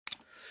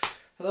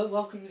Hello,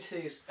 welcome. This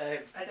is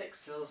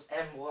Edexcel's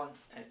M1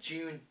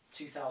 June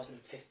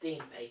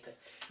 2015 paper.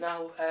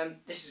 Now,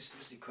 this is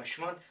obviously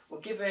question one.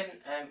 We're given,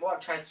 what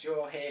I'm trying to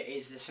draw here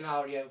is the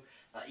scenario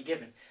that you're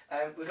given.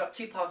 We've got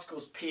two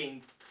particles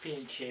P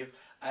and Q.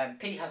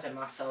 P has a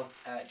mass of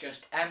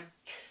just M,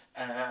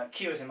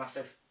 Q has a mass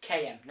of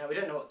Km. Now, we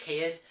don't know what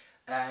K is,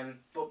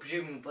 but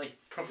presumably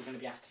probably going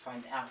to be asked to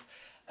find it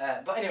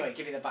out. But anyway,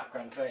 give you the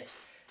background first.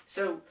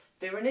 So,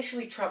 they were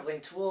initially travelling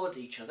towards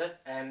each other,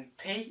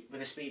 P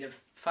with a speed of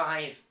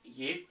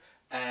 5u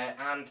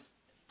and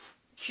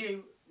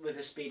Q with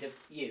a speed of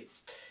u.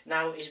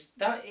 Now,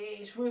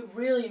 it's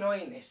really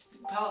annoying this,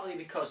 partly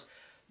because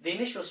the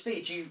initial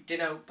speed you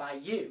denote by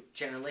u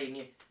generally, and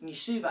in your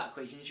Suvat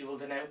equations you will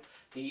denote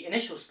the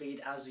initial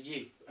speed as a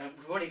u.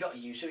 We've already got a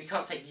u, so we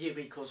can't say u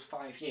equals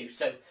 5u,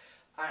 so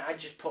I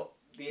just put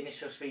the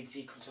initial speed is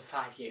equal to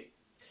 5u.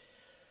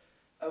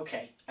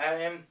 Okay,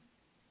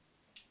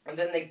 and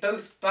then they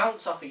both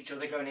bounce off each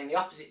other going in the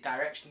opposite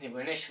direction they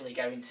were initially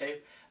going to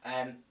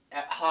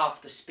at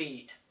half the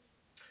speed.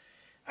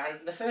 And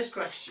the first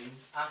question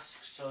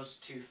asks us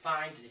to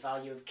find the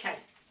value of k.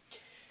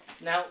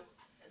 Now,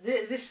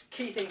 this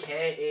key thing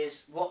here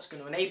is what's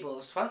going to enable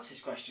us to answer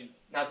this question.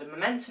 Now, the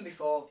momentum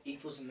before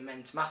equals the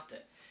momentum after.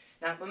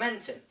 Now,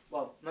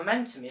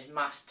 momentum is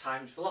mass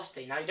times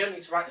velocity. Now, you don't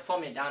need to write the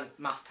formula down of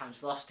mass times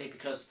velocity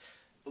because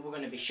we're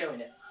going to be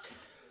showing it.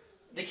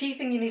 The key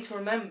thing you need to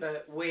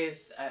remember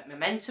with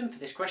momentum for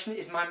this question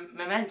is my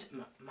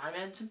momentum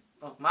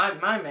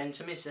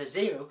is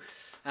 0.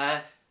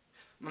 Well,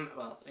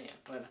 yeah,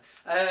 whatever.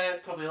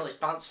 Probably all this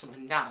bouncing up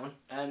and down,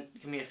 and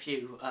give me a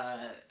few,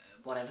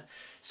 whatever.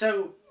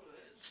 So,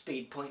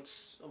 speed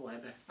points, or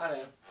whatever. I don't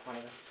know,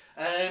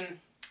 whatever.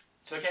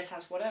 So I guess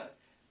that's whatever.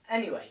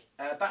 Anyway,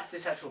 back to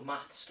this actual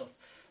math stuff,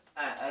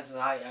 as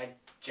I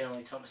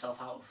generally taught myself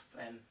out of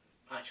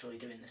actually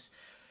doing this.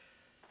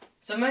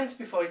 So momentum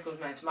before equals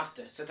momentum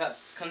after, so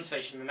that's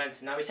conservation of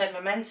momentum. Now we said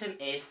momentum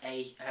is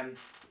a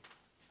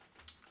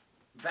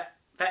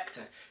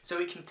vector, so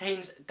it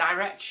contains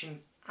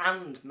direction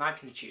and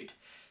magnitude.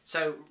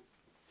 So,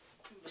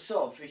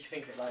 sort of, if you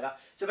think of it like that.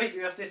 So basically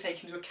we have to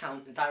take into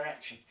account the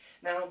direction.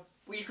 Now,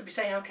 you could be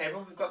saying, okay,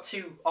 well we've got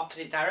two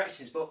opposite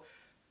directions, but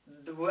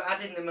we're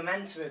adding the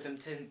momentum of them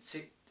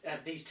to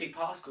these two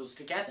particles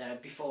together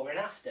before and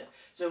after.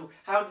 So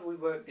how do we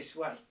work this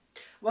way?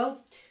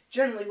 Well,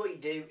 generally what you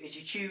do is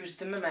you choose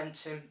the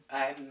momentum,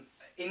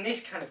 in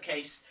this kind of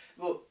case,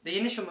 well, the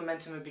initial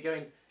momentum would be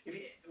going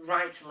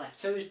right to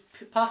left. So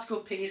particle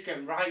P is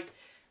going right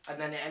and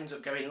then it ends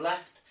up going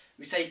left.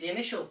 We say the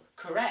initial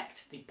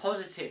correct, the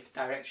positive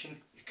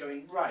direction is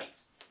going right.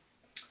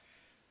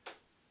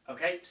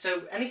 Okay,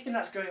 so anything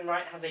that's going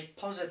right has a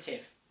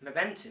positive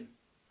momentum,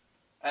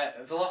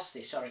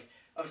 velocity, sorry.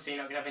 Obviously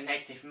you're not going to have a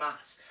negative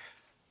mass.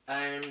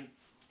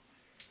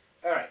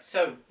 Alright,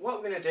 so what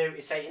we're going to do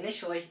is say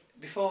initially,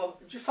 before,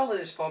 just follow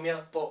this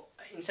formula, but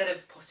instead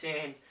of putting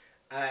in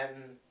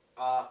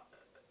our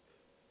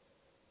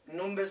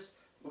numbers,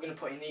 we're going to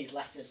put in these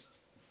letters.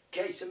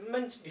 Okay, so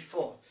momentum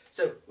before.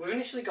 So we've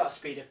initially got a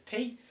speed of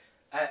P,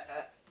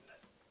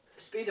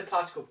 speed of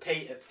particle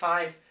P at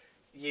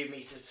 5u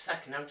meters per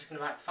second. I'm just going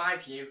to write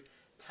 5u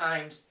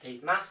times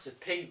the mass of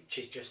P, which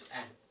is just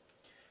m.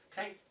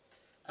 Okay,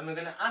 and we're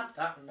going to add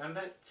that,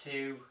 remember,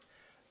 to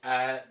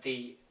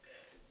the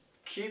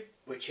Q,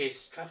 which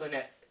is travelling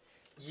at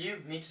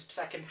u meters per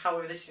second.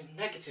 However, this is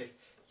negative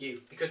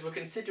u because we're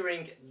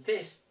considering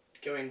this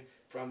going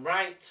from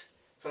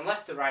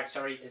left to right,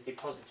 sorry, as the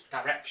positive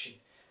direction.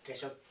 Okay,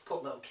 so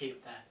put a little Q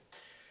up there.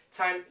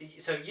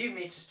 So u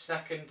meters per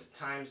second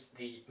times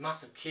the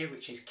mass of Q,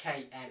 which is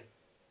Km.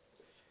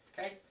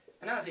 Okay,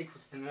 and that's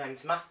equal to the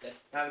momentum after.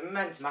 Now the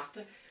momentum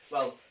after,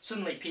 well,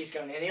 suddenly P is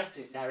going in the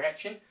opposite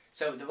direction,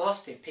 so the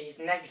velocity of P is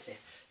negative.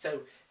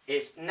 So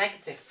it's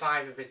negative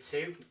 5 over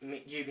 2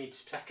 u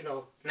meters per second,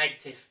 or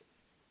negative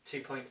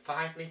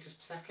 2.5 meters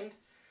per second.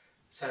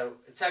 So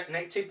it's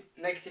negative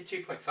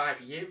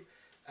 2.5 u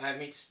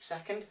meters per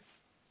second.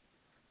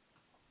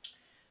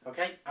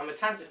 Okay, and we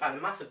times it by the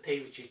mass of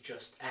P, which is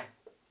just m.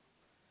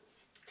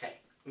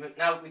 Okay,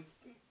 now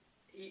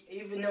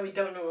even though we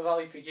don't know a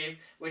value for u,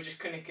 we're just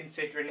going to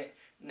considering it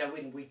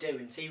knowing we do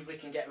and see if we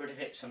can get rid of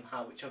it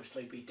somehow, which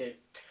obviously we do.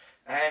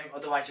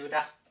 Otherwise,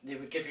 they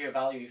would give you a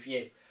value of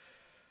u.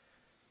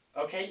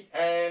 Okay,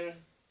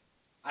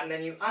 and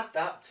then you add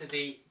that to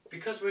the,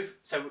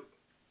 so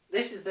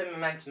this is the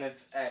momentum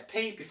of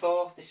P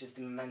before, this is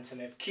the momentum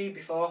of Q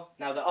before.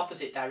 Now the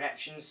opposite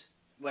directions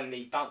when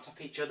they bounce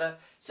off each other.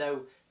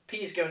 So P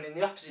is going in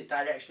the opposite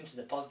direction to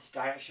the positive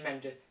direction,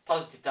 remember the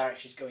positive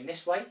direction is going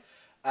this way.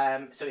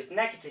 So it's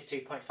negative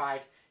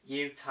 2.5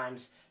 u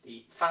times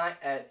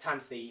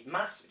the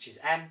mass, which is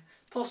m,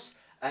 plus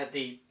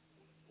the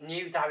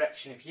new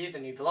direction of u, the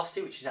new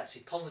velocity, which is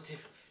actually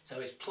positive. So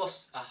it's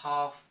plus a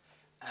half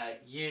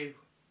u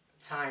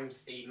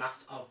times the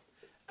mass of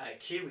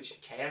Q, which is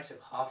Km, so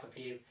half of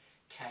u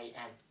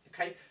Km.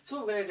 Okay, so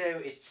what we're going to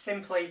do is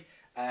simply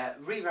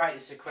rewrite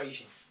this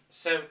equation.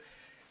 So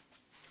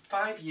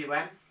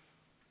 5um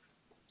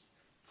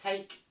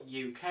take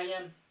u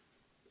Km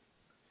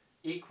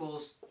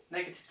equals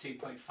negative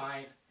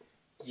 2.5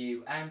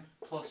 UM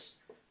plus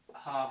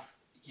half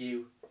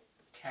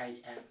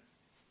UKM.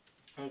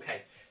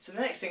 Okay, so the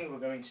next thing we're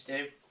going to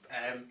do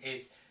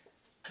is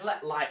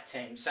collect like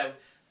terms. So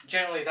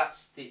generally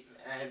that's the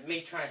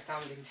me trying to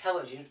sound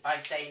intelligent by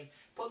saying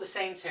put the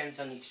same terms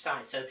on each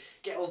side. So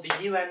get all the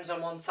UMs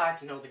on one side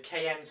and all the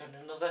KMs on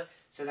another,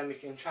 so then we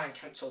can try and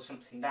cancel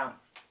something down.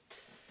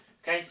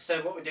 Okay,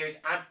 so what we do is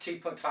add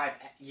 2.5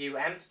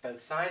 UM to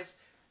both sides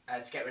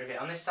to get rid of it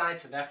on this side,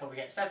 so therefore we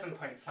get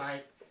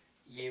 7.5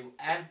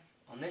 UM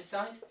on this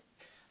side,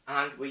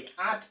 and we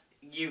add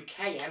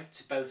UKM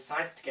to both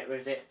sides to get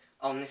rid of it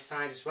on this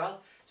side as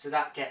well, so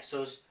that gets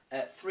us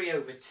 3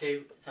 over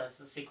 2,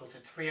 that's equal to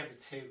 3 over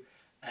 2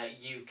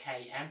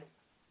 UKM.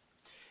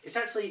 It's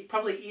actually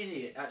probably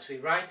easier actually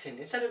writing,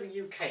 instead of a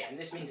UKM,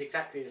 this means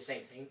exactly the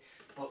same thing,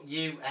 but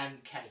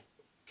UMK.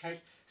 Okay,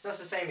 so that's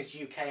the same as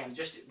UKM,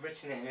 just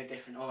written in a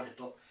different order,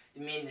 but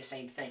they mean the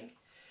same thing.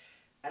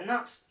 And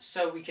that's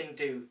so we can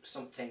do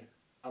something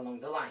along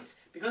the lines,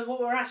 because what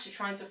we're actually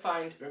trying to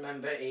find,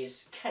 remember,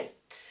 is K.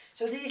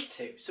 So these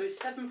two, so it's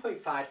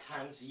 7.5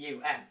 times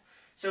UM.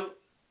 So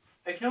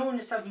ignoring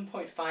the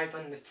 7.5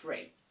 and the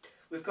 3,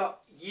 we've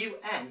got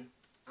UM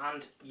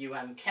and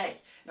UMK.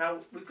 Now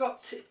we've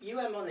got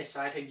UM on this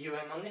side and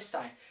UM on this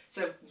side.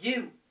 So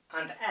U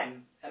and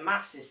M are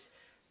masses.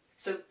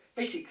 So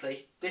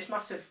basically this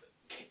mass of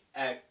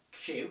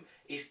Q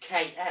is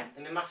Km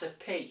and the mass of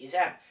P is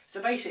M.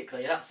 So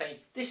basically that's saying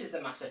this is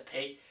the mass of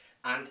P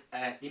and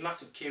the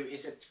mass of Q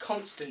is a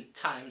constant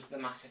times the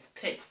mass of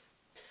P.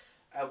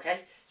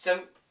 Okay,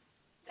 so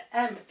the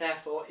M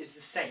therefore is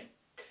the same.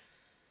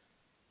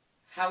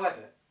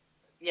 However,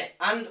 yeah,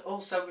 and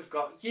also we've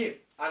got U,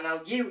 and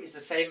now U is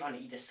the same on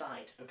either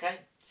side, okay?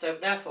 So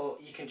therefore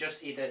you can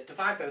just either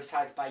divide both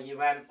sides by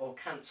UM or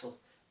cancel,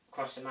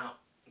 cross them out,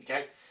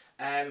 okay?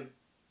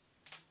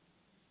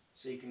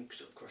 So you can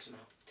sort of cross them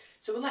out.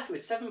 So we're left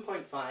with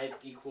 7.5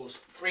 equals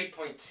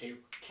 3.2k.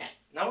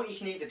 Now what you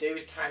can either do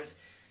is times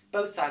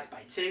both sides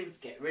by 2,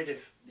 get rid of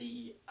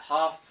the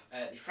half,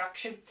 the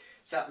fraction,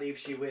 so that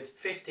leaves you with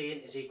 15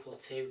 is equal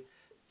to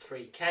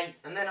 3k,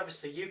 and then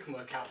obviously you can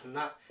work out from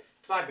that,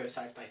 divide both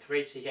sides by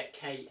 3, so you get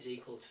k is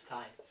equal to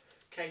 5.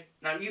 Okay,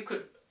 now you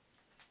could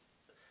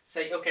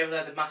say, okay,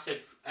 well the mass of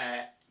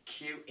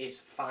Q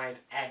is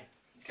 5m,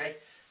 okay,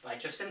 by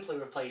just simply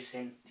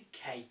replacing the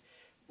k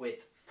with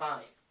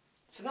 5.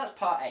 So that's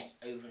part A,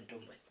 over and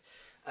done with.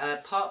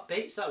 Part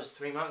B, so that was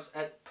 3 marks.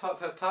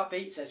 Part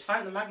B says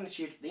find the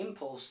magnitude of the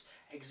impulse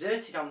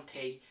exerted on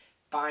P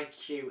by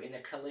Q in a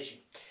collision.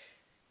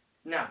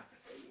 Now,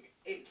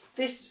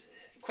 this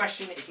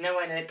question is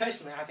nowhere near,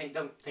 personally I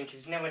don't think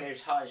it's nowhere near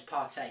as hard as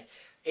part A.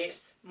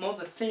 It's more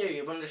the theory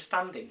of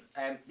understanding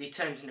the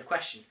terms in the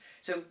question.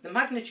 So the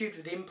magnitude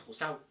of the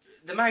impulse, now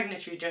the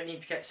magnitude, you don't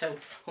need to get so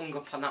hung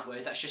up on that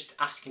word, that's just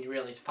asking you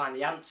really to find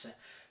the answer.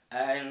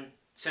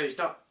 So it's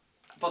not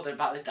bothered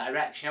about the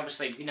direction,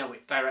 obviously we know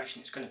which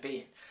direction it's going to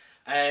be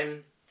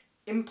in.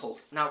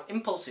 Impulse, now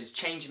impulses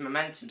change in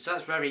momentum, so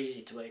that's very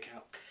easy to work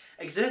out.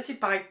 Exerted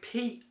on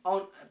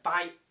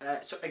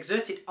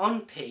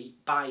P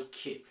by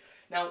Q.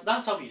 Now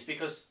that's obvious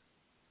because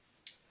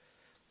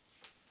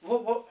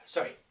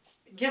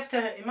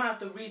you might have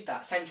to read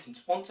that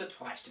sentence once or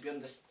twice to be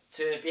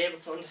able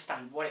to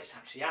understand what it's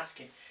actually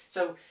asking.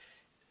 So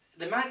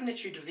the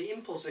magnitude of the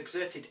impulse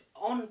exerted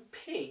on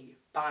P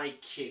by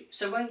Q.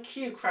 So when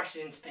Q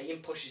crashes into P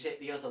and pushes it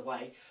the other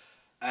way,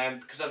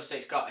 because obviously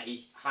it's got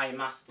a higher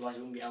mass, otherwise it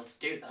wouldn't be able to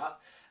do that.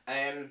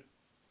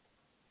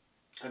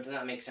 Hopefully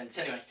that makes sense.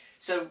 Anyway,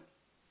 so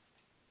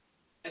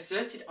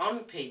exerted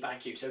on P by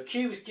Q. So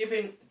Q is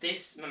given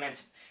this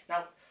momentum.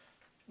 Now,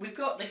 we've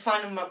got the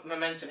final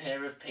momentum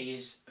here of P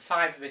is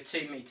 5 over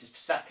 2 meters per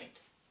second.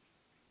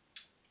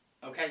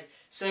 Okay,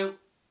 so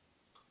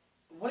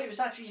what it was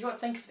actually, you've got to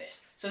think of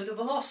this. So the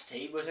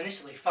velocity was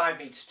initially 5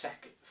 meters per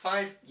second,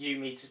 5 u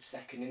meters per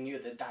second in the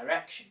other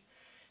direction.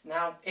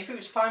 Now, if it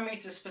was 5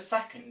 meters per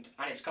second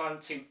and it's gone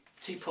to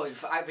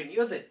 2.5 in the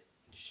other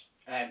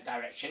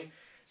direction,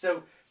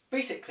 so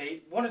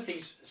basically one of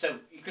these, so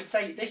you could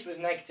say this was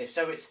negative,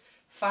 so it's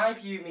 5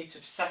 u meters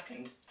per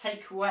second,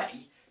 take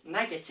away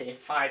negative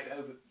 5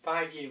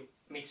 u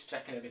meters per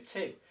second over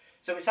 2.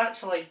 So it's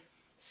actually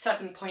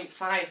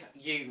 7.5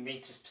 u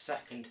meters per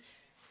second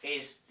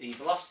is the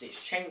velocity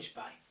it's changed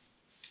by.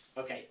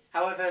 Okay,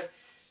 however,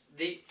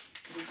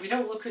 we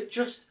don't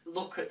just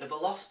look at the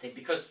velocity,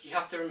 because you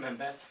have to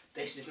remember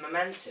this is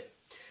momentum.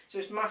 So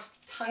it's mass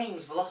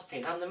times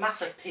velocity, and the mass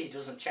of P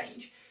doesn't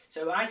change.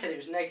 So I said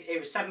it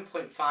was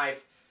 7.5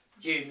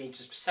 u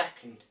meters per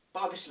second,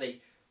 but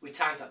obviously we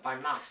times that by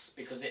mass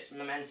because it's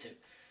momentum.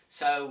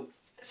 So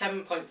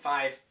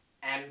 7.5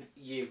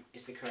 mu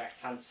is the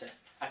correct answer.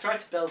 I tried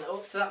to build it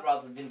up to that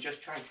rather than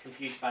just trying to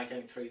confuse you by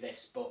going through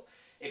this, but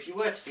if you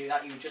were to do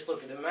that, you would just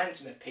look at the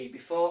momentum of P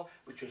before,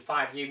 which was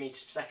 5 u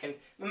meters per second,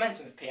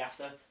 momentum of P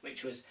after,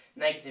 which was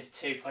negative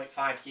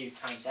 2.5 u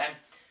times m.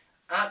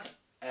 Add,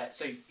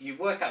 so you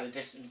work out the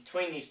distance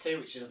between these two,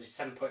 which is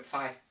obviously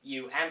 7.5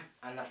 um,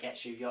 and that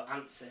gets you your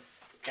answer.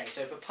 Okay,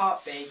 so for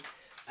part B,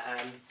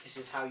 this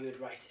is how you would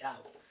write it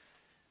out.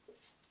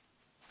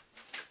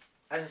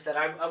 As I said,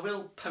 I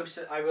will post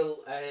it. I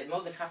will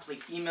more than happily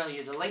email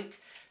you the link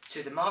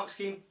to the mark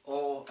scheme,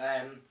 or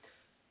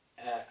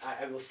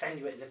I will send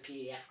you it as a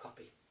PDF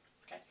copy.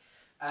 Okay.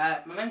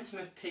 Momentum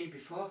of P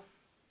before.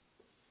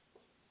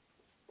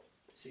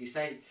 So you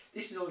say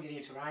this is all you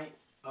need to write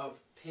of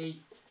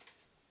P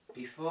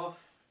before.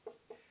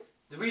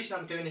 The reason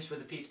I'm doing this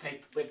with a piece of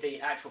paper, with the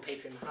actual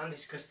paper in my hand,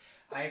 is because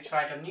I have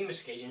tried on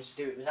numerous occasions to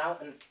do it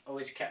without, and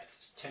always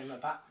kept turning my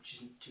back, which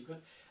isn't too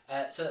good.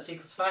 So that's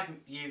equal to 5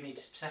 u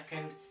meters per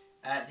second.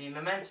 The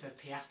momentum of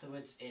P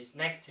afterwards is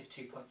negative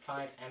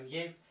 2.5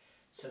 mu.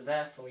 So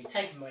therefore you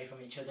take them away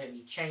from each other and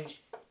you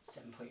change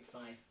 7.5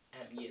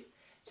 mu.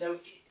 So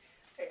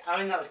I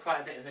mean, that was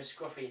quite a bit of a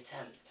scruffy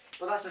attempt,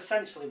 but that's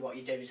essentially what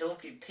you do. Is you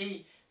look at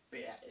P,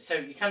 so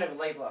you kind of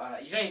label it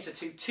like, you don't need to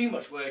do too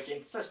much work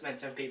in. So that's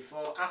momentum of P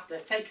before, after,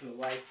 take them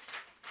away.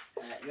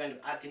 You end up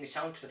adding this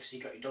on because obviously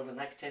you've got your double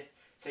negative,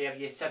 so you have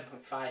your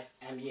 7.5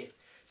 mu.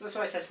 So that's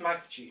why it says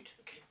magnitude.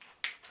 Okay.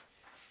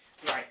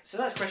 Right, so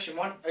that's question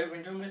 1 over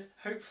and done with.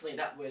 Hopefully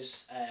that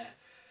was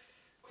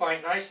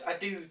quite nice. I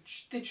did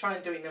try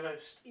and do it in the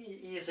most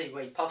easy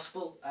way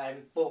possible,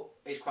 but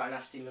it's quite a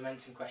nasty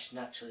momentum question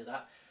actually,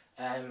 that.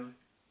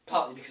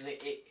 Partly because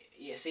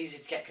it's easy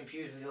to get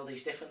confused with all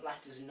these different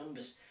letters and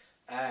numbers.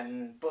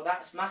 But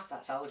that's math,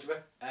 that's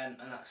algebra, and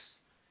that's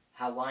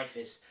how life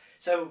is.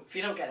 So if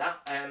you don't get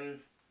that,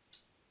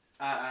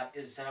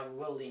 as I said, I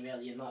will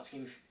email you the mark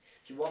scheme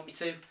if you want me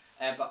to.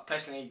 But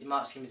personally, the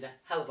mark scheme is a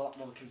hell of a lot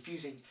more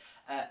confusing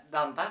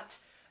than that.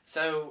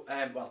 So,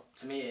 well,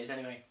 to me it is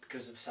anyway,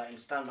 because of I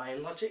understand my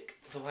own logic.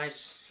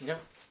 Otherwise, you know,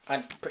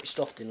 I'm pretty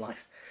stuffed in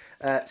life.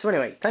 So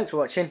anyway, thanks for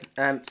watching.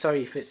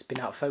 Sorry if it's been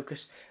out of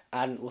focus,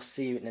 and we'll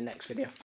see you in the next video.